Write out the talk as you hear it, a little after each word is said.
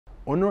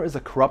UNRWA is a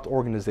corrupt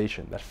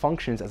organization that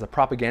functions as a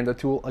propaganda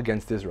tool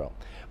against Israel,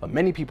 but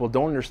many people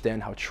don't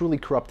understand how truly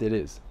corrupt it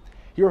is.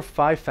 Here are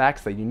 5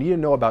 facts that you need to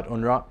know about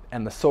UNRWA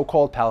and the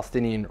so-called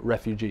Palestinian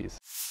refugees.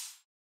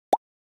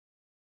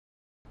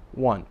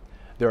 1.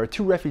 There are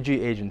 2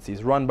 refugee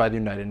agencies run by the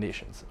United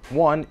Nations.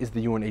 One is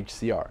the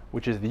UNHCR,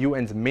 which is the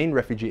UN's main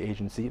refugee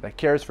agency that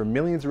cares for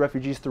millions of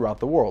refugees throughout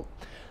the world.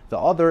 The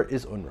other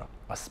is UNRWA,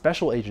 a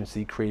special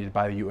agency created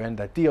by the UN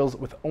that deals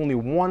with only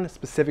one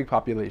specific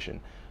population,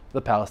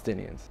 the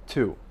Palestinians.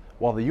 2.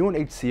 While the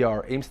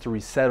UNHCR aims to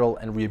resettle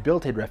and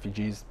rehabilitate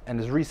refugees and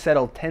has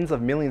resettled tens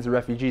of millions of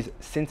refugees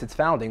since its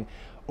founding,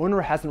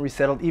 UNRWA hasn't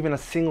resettled even a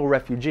single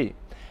refugee.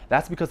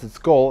 That's because its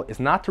goal is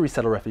not to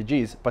resettle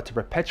refugees, but to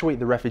perpetuate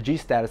the refugee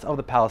status of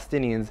the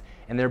Palestinians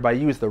and thereby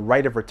use the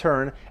right of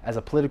return as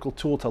a political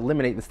tool to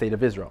eliminate the state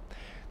of Israel.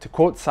 To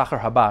quote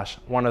Sachar Habash,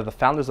 one of the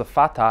founders of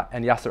Fatah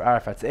and Yasser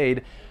Arafat's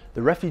aide,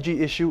 the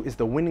refugee issue is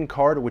the winning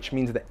card, which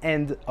means the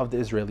end of the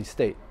Israeli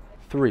state.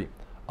 3.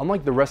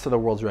 Unlike the rest of the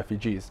world's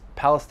refugees,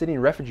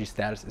 Palestinian refugee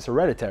status is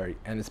hereditary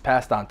and is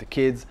passed on to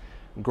kids,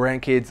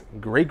 grandkids,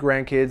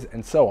 great-grandkids,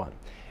 and so on.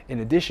 In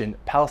addition,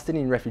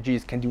 Palestinian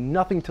refugees can do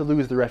nothing to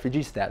lose their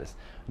refugee status.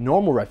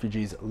 Normal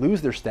refugees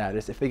lose their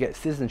status if they get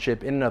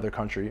citizenship in another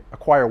country,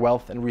 acquire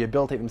wealth, and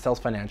rehabilitate themselves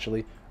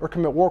financially, or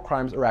commit war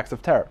crimes or acts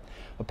of terror.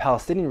 But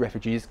Palestinian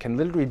refugees can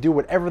literally do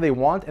whatever they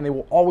want and they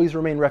will always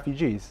remain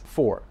refugees.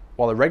 4.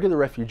 While a regular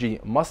refugee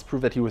must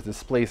prove that he was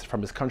displaced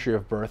from his country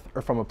of birth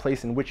or from a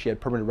place in which he had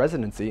permanent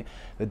residency,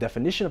 the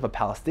definition of a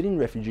Palestinian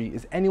refugee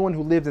is anyone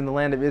who lived in the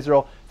land of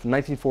Israel from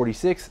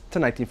 1946 to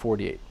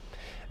 1948.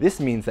 This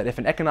means that if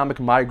an economic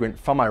migrant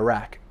from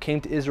Iraq came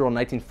to Israel in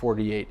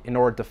 1948 in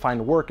order to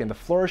find work in the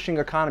flourishing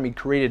economy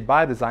created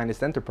by the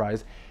Zionist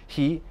enterprise,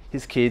 he,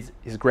 his kids,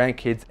 his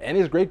grandkids, and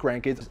his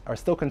great-grandkids are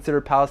still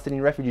considered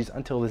Palestinian refugees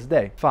until this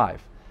day.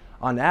 5.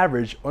 On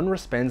average, UNRWA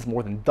spends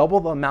more than double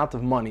the amount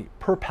of money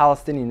per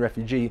Palestinian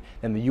refugee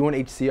than the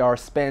UNHCR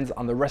spends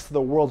on the rest of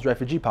the world's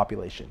refugee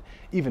population.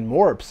 Even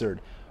more absurd,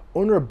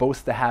 UNRWA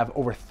boasts to have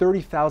over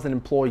 30,000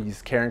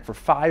 employees caring for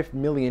 5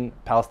 million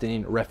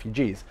Palestinian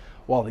refugees,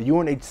 while the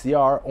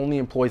UNHCR only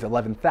employs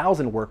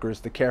 11,000 workers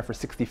to care for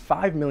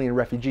 65 million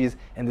refugees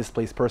and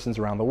displaced persons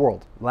around the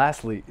world.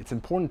 Lastly, it's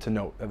important to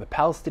note that the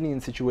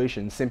Palestinian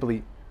situation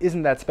simply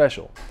isn't that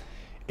special.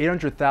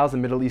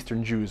 800,000 Middle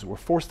Eastern Jews were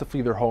forced to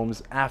flee their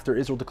homes after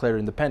Israel declared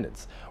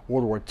independence.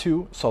 World War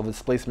II saw the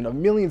displacement of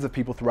millions of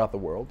people throughout the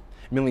world.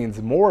 Millions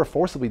more are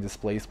forcibly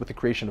displaced with the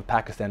creation of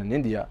Pakistan and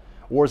India.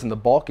 Wars in the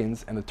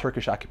Balkans and the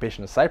Turkish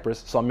occupation of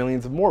Cyprus saw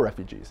millions of more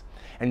refugees.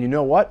 And you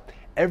know what?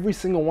 Every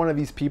single one of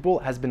these people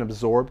has been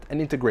absorbed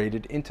and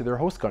integrated into their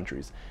host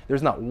countries.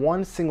 There's not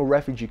one single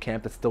refugee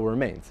camp that still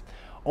remains.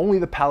 Only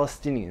the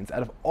Palestinians,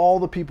 out of all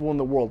the people in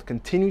the world,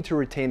 continue to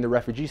retain the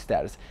refugee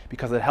status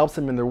because it helps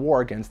them in their war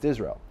against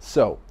Israel.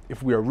 So,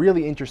 if we are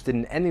really interested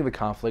in ending the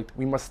conflict,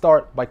 we must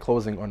start by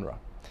closing UNRWA.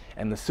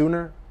 And the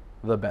sooner,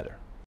 the better.